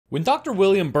When Dr.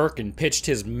 William Birkin pitched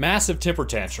his massive temper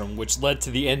tantrum, which led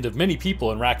to the end of many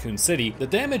people in Raccoon City, the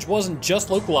damage wasn't just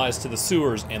localized to the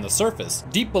sewers and the surface.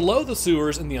 Deep below the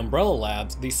sewers in the Umbrella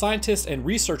Labs, the scientists and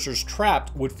researchers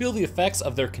trapped would feel the effects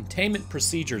of their containment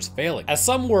procedures failing. As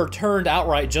some were turned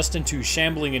outright just into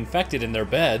shambling infected in their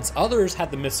beds, others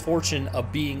had the misfortune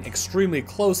of being extremely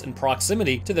close in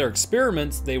proximity to their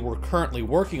experiments they were currently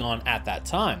working on at that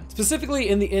time. Specifically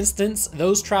in the instance,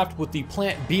 those trapped with the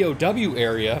plant BOW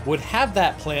area would have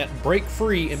that plant break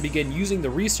free and begin using the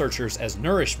researchers as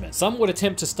nourishment. Some would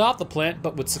attempt to stop the plant,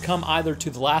 but would succumb either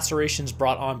to the lacerations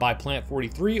brought on by Plant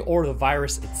 43 or the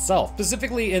virus itself.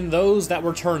 Specifically in those that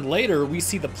were turned later, we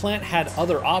see the plant had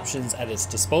other options at its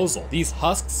disposal. These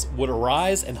husks would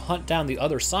arise and hunt down the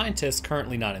other scientists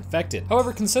currently not infected.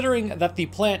 However, considering that the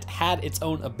plant had its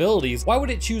own abilities, why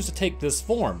would it choose to take this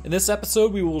form? In this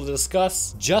episode, we will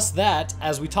discuss just that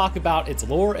as we talk about its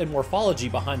lore and morphology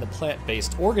behind the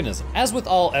plant-based organism. As with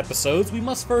all episodes, we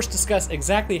must first discuss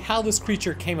exactly how this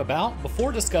creature came about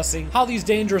before discussing how these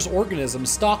dangerous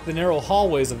organisms stalk the narrow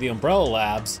hallways of the Umbrella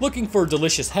Labs, looking for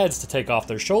delicious heads to take off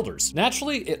their shoulders.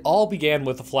 Naturally, it all began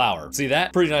with a flower. See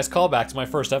that? Pretty nice callback to my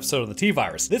first episode of the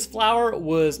T-Virus. This flower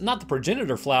was not the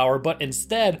progenitor flower, but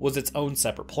instead was its own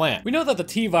separate plant. We know that the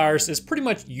T-Virus is pretty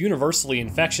much universally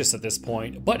infectious at this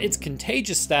point, but its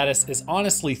contagious status is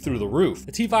honestly through the roof.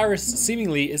 The T-Virus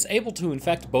seemingly is able to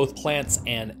infect both plants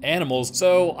and animals,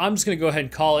 so I'm just gonna go ahead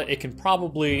and call it can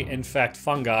probably infect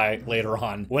fungi later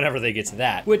on, whenever they get to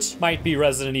that, which might be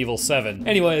Resident Evil 7.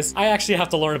 Anyways, I actually have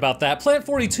to learn about that. Plant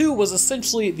 42 was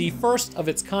essentially the first of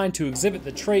its kind to exhibit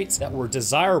the traits that were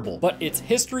desirable, but its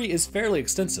history is fairly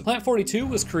extensive. Plant 42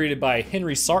 was created by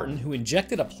Henry Sarton, who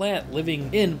injected a plant living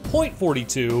in Point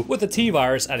 42 with a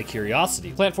T-Virus out of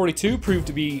curiosity. Plant 42 proved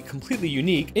to be completely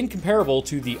unique, incomparable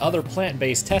to the other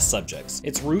plant-based test subjects.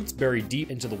 Its roots buried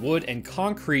deep into the wood and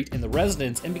concrete in the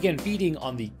residence and began feeding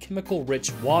on the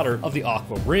chemical-rich water of the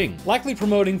Aqua Ring, likely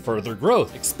promoting further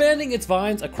growth. Expanding its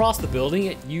vines across the building,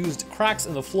 it used cracks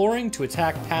in the flooring to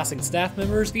attack passing staff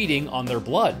members, feeding on their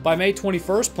blood. By May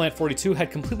 21st, Plant 42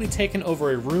 had completely taken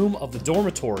over a room of the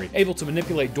dormitory. Able to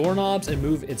manipulate doorknobs and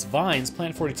move its vines,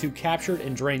 Plant 42 captured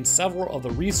and drained several of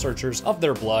the researchers of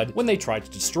their blood when they tried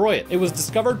to destroy it. It was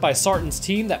discovered by Sarton's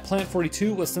team that Plant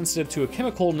 42 was sensitive to a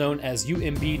chemical known as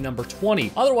UMB number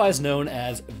 20, otherwise known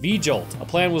as V-Jolt. A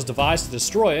plan was devised to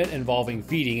destroy it, involving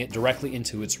feeding it directly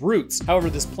into its roots. However,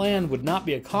 this plan would not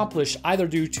be accomplished either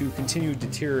due to continued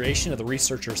deterioration of the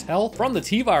researchers' health from the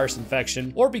T-Virus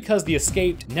infection, or because the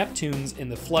escaped Neptunes in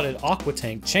the flooded aqua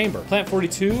tank chamber. Plant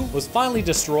 42 was finally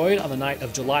destroyed on the night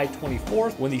of July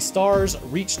 24th when the stars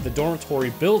reached the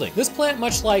dormitory building. This plant,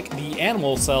 much like the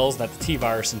animal cells that the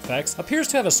T-Virus infects, appears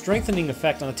to have a strengthening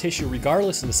effect on the tissue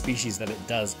regardless of the species that it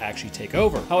does actually take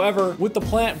over. However, with the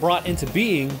plant brought into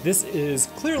being, this is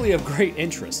clearly of great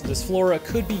interest. This flora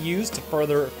could be used to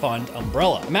further fund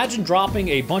Umbrella. Imagine dropping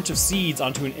a bunch of seeds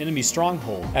onto an enemy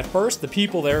stronghold. At first, the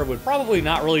people there would probably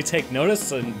not really take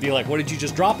notice and be like, what did you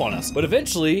just drop on us? But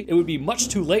eventually, it would be much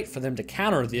too late for them to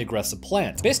counter the aggressive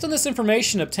plant. Based on this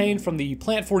information obtained from the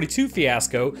Plant 42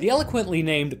 fiasco, the eloquently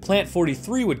named Plant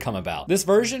 43 would come about. This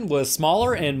version was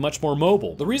smaller and much more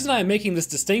mobile. The reason I am making this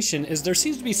distinction is there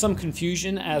seems to be some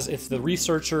confusion as if the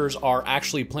researchers are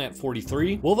actually Plant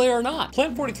 43. Well, they are not.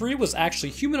 Plant 43 was actually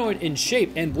humanoid in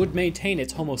shape and would maintain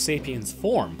its Homo sapiens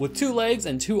form. With 2 legs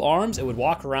and 2 arms, it would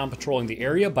walk around patrolling the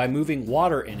area by moving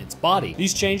water in its body.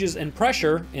 These changes in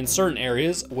pressure in certain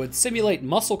areas would simulate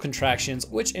muscle contractions,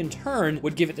 which in turn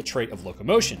would give it the trait of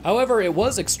locomotion. However, it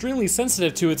was extremely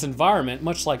sensitive to its environment,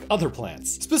 much like other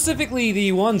plants. Specifically,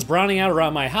 the ones browning out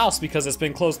around my house because it's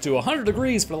been close to 100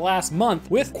 degrees for the last month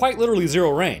with quite literally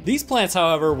 0 rain. These plants,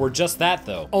 however, were just that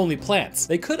though, only plants.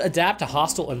 They could adapt to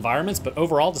hostile environments, but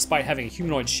overall, despite having a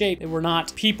humanoid shape, they were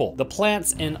not people. The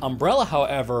plants in Umbrella,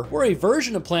 however, were a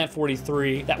version of Plant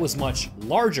 43 that was much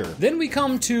larger. Then we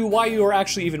come to why you are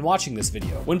actually even watching this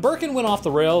video. When Birkin went off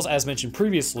the rails, as mentioned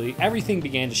previously, everything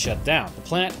began to shut down. The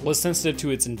plant was sensitive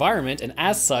to its environment and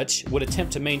as such would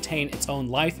attempt to maintain its own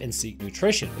life and seek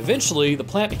nutrition. Eventually, the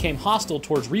plant became hostile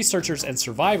towards researchers and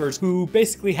survivors who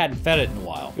basically hadn't fed it in a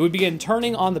while. It would begin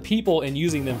turning on the people and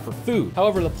using them for food.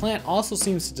 However, the plant also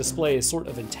seems to display a sort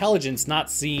of intelligence not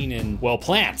seen in, well,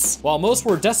 plants. While most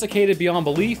were desiccated beyond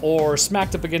belief or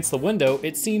smacked up against the window,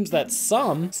 it seems that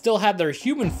some still had their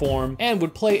human form and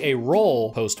would play a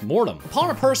role post-mortem. Upon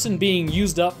a person being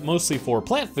used up mostly for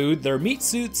plant food, their meat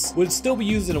suits would still be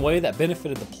used in a way that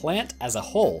benefited the plant as a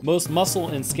whole. Most muscle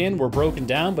and skin were broken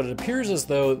down, but it appears as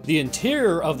though the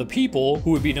interior of the people,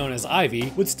 who would be known as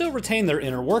Ivy, would still retain their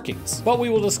inner workings. But we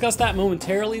will discuss that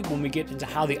momentarily when we get into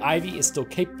how the Ivy is still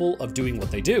capable of doing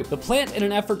what they do. do. The plant, in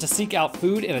an effort to seek out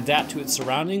food and adapt to its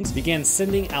surroundings, began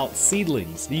sending out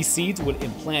seedlings. These seeds would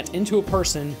implant into a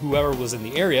person, whoever was in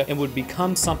the area, and would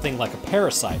become something like a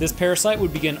parasite. This parasite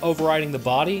would begin overriding the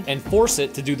body and force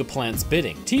it to do the plant's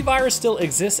bidding. T-virus still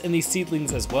exists in these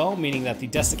seedlings as well, meaning that the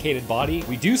desiccated body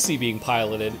we do see being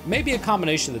piloted may be a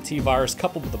combination of the T-virus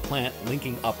coupled with the plant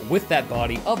linking up with that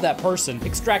body of that person,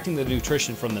 extracting the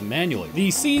nutrition from them manually.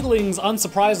 The seedlings,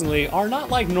 unsurprisingly, are not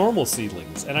like normal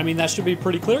seedlings, and I mean that should be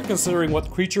pretty clear considering what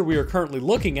creature we are currently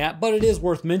looking at, but it is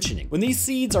worth mentioning. When these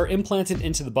seeds are implanted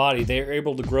into the body, they are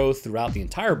able to grow throughout the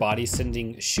entire body,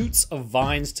 sending shoots of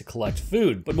vines to collect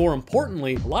food. But more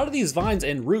importantly, a lot of these vines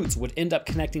and roots would end up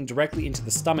connecting directly into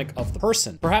the stomach of the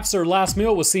person. Perhaps their last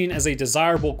meal was seen as a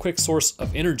desirable quick source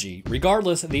of energy.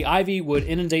 Regardless, the ivy would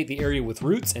inundate the area with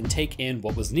roots and take in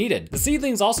what was needed. The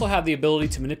seedlings also have the ability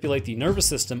to manipulate the nervous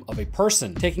system of a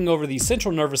person, taking over the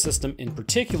central nervous system in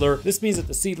particular. This means that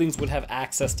the seedlings would have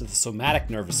access to the somatic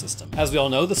nervous system. As we all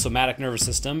know, the somatic nervous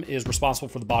system is responsible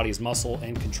for the body's muscle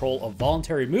and control of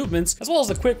voluntary movements, as well as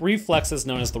the quick reflexes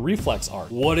known as the reflex arc.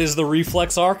 What is the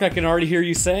reflex arc? I can already hear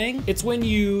you saying. It's when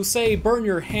you, say, burn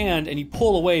your hand and you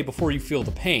pull away before you feel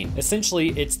the pain. Essentially,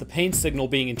 it's the pain signal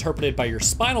being interpreted by your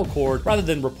spinal cord rather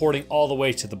than reporting all the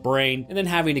way to the brain and then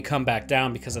having to come back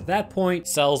down, because at that point,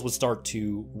 cells would start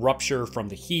to rupture from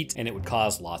the heat and it would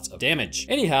cause lots of damage.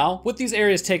 Anyhow, with these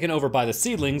areas taken over by the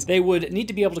seedlings, they would need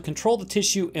to be able to control the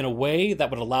tissue in a way that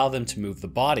would allow them to move the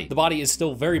body. The body is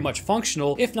still very much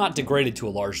functional, if not degraded to a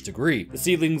large degree. The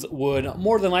seedlings would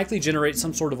more than likely generate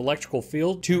some sort of electrical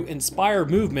field to inspire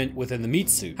movement within the meat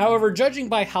suit. However, judging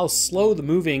by how slow the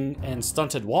moving and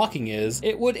stunted walking is,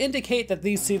 it would indicate that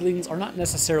these seedlings are not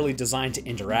necessarily designed to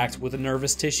interact with the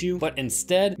nervous tissue, but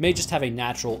instead may just have a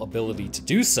natural ability to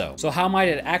do so. So how might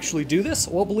it actually do this?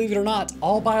 Well, believe it or not,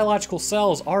 all biological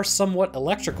cells are somewhat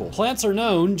electrical. Plants are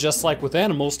known, just like with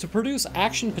animals, to produce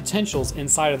action potentials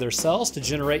inside of their cells to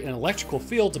generate an electrical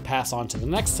field to pass on to the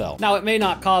next cell. Now, it may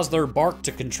not cause their bark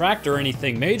to contract or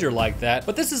anything major like that,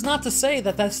 but this is not to say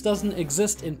that this doesn't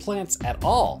exist in plants at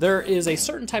all. There is a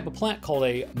certain type of plant called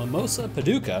a Mimosa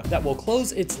pudica that will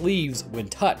close its leaves when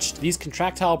touched. These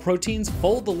contractile proteins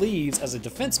fold the leaves as a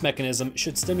defense mechanism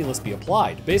should stimulus be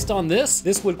applied. Based on this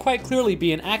would quite clearly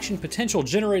be an action potential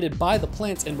generated by the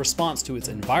plants in response to its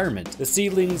environment. The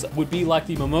seedlings would be like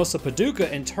the Mimosa pudica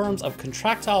in terms of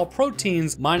contractile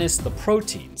proteins minus the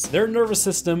proteins. Their nervous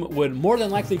system would more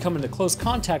than likely come into close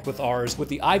contact with ours, with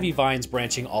the ivy vines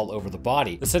branching all over the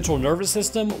body. The central nervous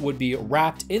system would be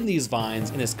wrapped in these vines,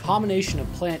 and this combination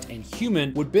of plant and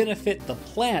human would benefit the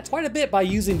plant quite a bit by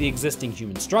using the existing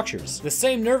human structures. The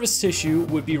same nervous tissue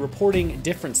would be reporting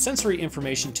different sensory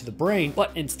information to the brain,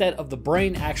 but instead of the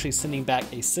brain actually sending back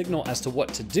a signal as to what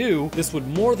to do, this would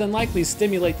more than likely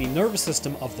stimulate the nervous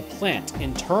system of the plant.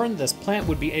 In turn, this plant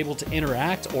would be able to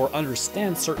interact or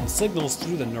understand certain signals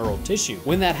through the neural tissue.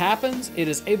 When that happens, it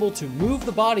is able to move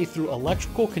the body through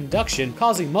electrical conduction,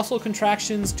 causing muscle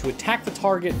contractions to attack the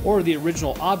target or the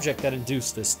original object that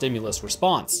induced this stimulus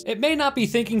response. It may not be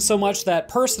thinking so much that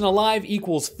person alive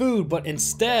equals food, but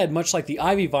instead, much like the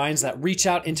ivy vines that reach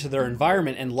out into their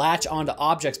environment and latch onto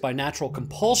objects by natural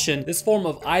compulsion, this form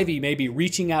of ivy may be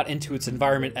reaching out into its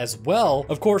environment as well.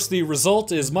 Of course, the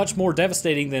result is much more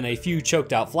devastating than a few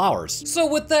choked out flowers. So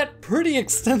with that pretty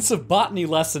extensive botany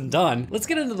lesson done, let's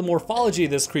get into the morphology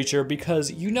of this creature,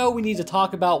 because you know we need to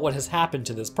talk about what has happened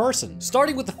to this person.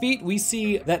 Starting with the feet, we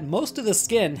see that most of the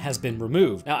skin has been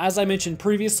removed. Now, as I mentioned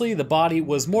previously, the body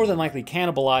was more than likely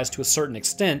cannibalized to a certain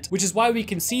extent, which is why we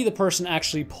can see the person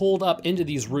actually pulled up into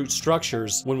these root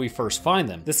structures when we first find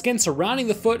them. The skin surrounding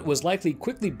the foot was likely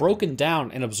quickly broken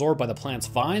down and absorbed by the plant's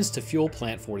vines to fuel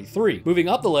plant 43. Moving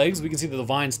up the legs, we can see that the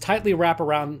vines tightly wrap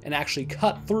around and actually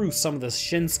cut through some of the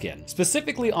shin skin.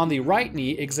 Specifically on the right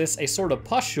knee exists a sort of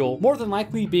pustule, more than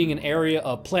likely being an area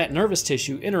of plant nervous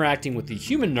tissue interacting with the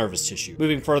human nervous tissue.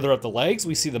 Moving further up the legs,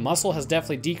 we see the muscle has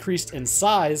definitely decreased in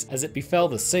size as it befell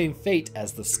the same fate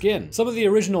as the skin. Some of the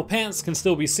original pants can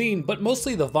still be seen, but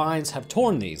mostly the vines have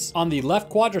torn these. On the left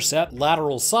quadricep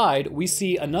lateral side, we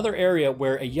see another area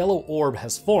where a yellow orb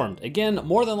has formed, again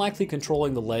more than likely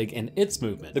controlling the leg and its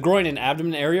movement. The groin and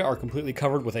abdomen area are completely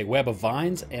covered with a web of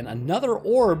vines, and another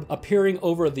orb appearing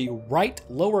over the right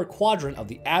lower quadrant of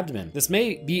the abdomen. This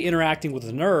may be interacting with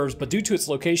the nerves, but due to its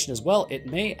location as well, it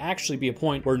may actually be a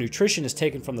point where nutrition is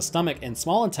taken from the stomach and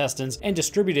small intestines and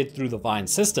distributed through the vine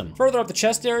system. Further up the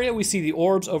chest area, we see the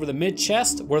orbs over the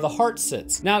mid-chest where the heart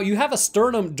sits. Now, you have a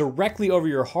sternum directly over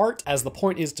your heart, as the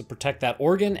point is to protect that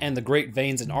organ and the great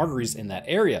veins and arteries in that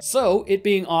area. So, it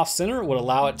being off-center would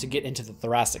allow it to get into the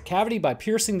thoracic cavity by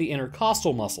piercing the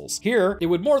intercostal muscles. Here, it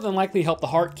would more than likely help the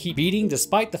heart keep beating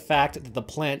despite despite the fact that the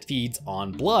plant feeds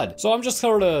on blood. So I'm just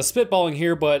sort of spitballing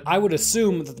here, but I would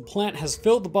assume that the plant has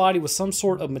filled the body with some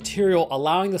sort of material,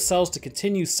 allowing the cells to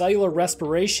continue cellular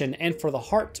respiration and for the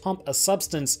heart to pump a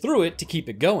substance through it to keep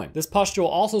it going. This pustule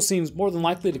also seems more than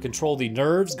likely to control the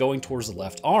nerves going towards the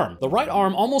left arm. The right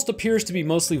arm almost appears to be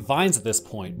mostly vines at this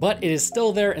point, but it is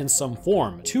still there in some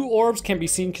form. 2 orbs can be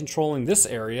seen controlling this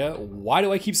area. Why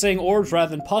do I keep saying orbs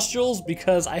rather than pustules?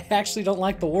 Because I actually don't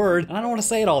like the word, and I don't want to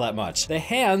say it all that much. The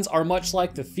hands are much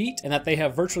like the feet in that they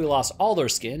have virtually lost all their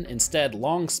skin. Instead,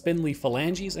 long spindly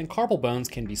phalanges and carpal bones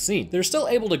can be seen. They're still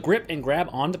able to grip and grab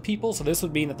onto people, so this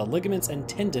would mean that the ligaments and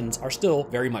tendons are still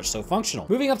very much so functional.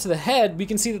 Moving up to the head, we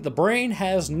can see that the brain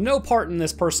has no part in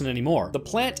this person anymore. The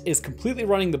plant is completely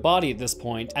running the body at this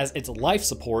point as its life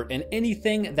support, and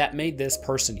anything that made this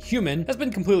person human has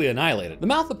been completely annihilated. The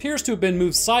mouth appears to have been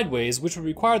moved sideways, which would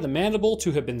require the mandible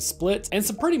to have been split, and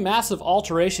some pretty massive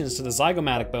alterations to the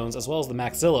zygomatic bones as well as the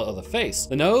maxilla of the face.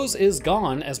 The nose is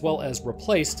gone as well as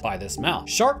replaced by this mouth.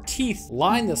 Sharp teeth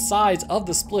line the sides of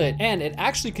the split, and it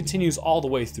actually continues all the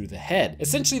way through the head.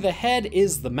 Essentially, the head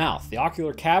is the mouth. The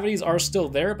ocular cavities are still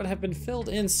there, but have been filled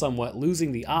in somewhat,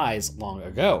 losing the eyes long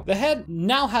ago. The head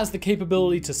now has the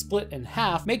capability to split in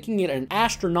half, making it an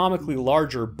astronomically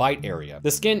larger bite area.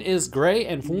 The skin is gray,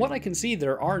 and from what I can see,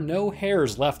 there are no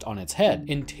hairs left on its head.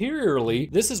 Interiorly,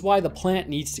 this is why the plant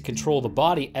needs to control the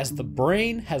body, as the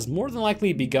brain has more than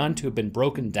likely begun to have been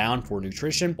broken down for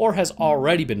nutrition, or has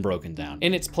already been broken down.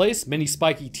 In its place, many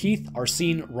spiky teeth are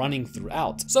seen running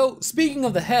throughout. So speaking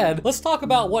of the head, let's talk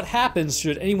about what happens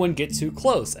should anyone get too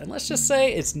close. And let's just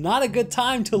say it's not a good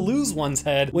time to lose one's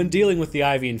head when dealing with the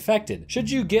IV infected. Should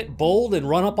you get bold and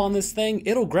run up on this thing,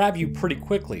 it'll grab you pretty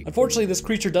quickly. Unfortunately, this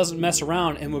creature doesn't mess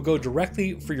around and will go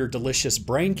directly for your delicious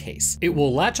brain case. It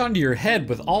will latch onto your head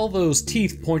with all those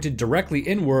teeth pointed directly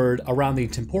inward around the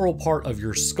temporal part of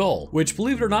your skull, which,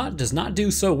 believe it or not, does not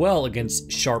do so well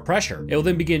against sharp pressure. It will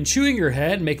then begin chewing your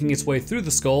head, making its way through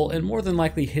the skull, and more than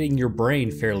likely hitting your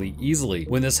brain fairly easily.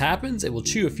 When this happens, it will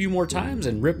chew a few more times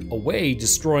and rip away,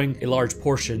 destroying a large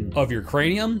portion of your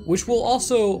cranium, which will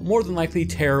also more than likely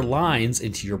tear lines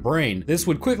into your brain. This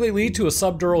would quickly lead to a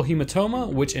subdural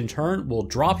hematoma, which in turn will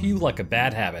drop you like a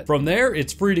bad habit. From there,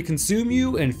 it's free to consume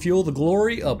you and fuel the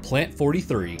glory of Plant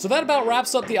 43. So that about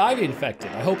wraps up the Ivy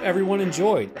Infected. I hope everyone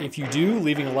enjoyed. If you do,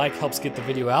 leaving a like helps get the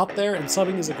video out there, and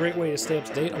subbing is a great way to stay up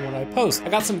to date on what I post. I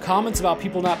got some comments about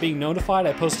people not being notified.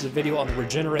 I posted a video on the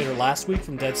Regenerator last week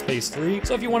from Dead Space 3,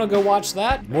 so if you want to go watch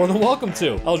that, more than welcome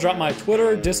to. I'll drop my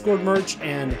Twitter, Discord merch,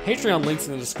 and Patreon links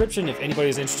in the description if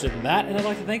anybody's interested in that, and I'd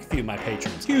like to thank a few of my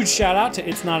patrons. Huge shout out to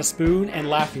It's Not a Spoon and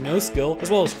Laffy No Skill, as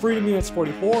well as Freedom Units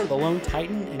 44, The Lone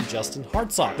Titan, and Justin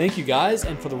Hartsock. Thank you guys,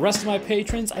 and for the rest of my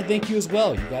patrons, I thank you as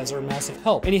well. You guys are a massive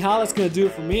help. Anyhow, that's gonna do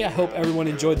it for me. I hope everyone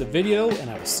enjoyed the video, and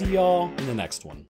I will see y'all in the next one.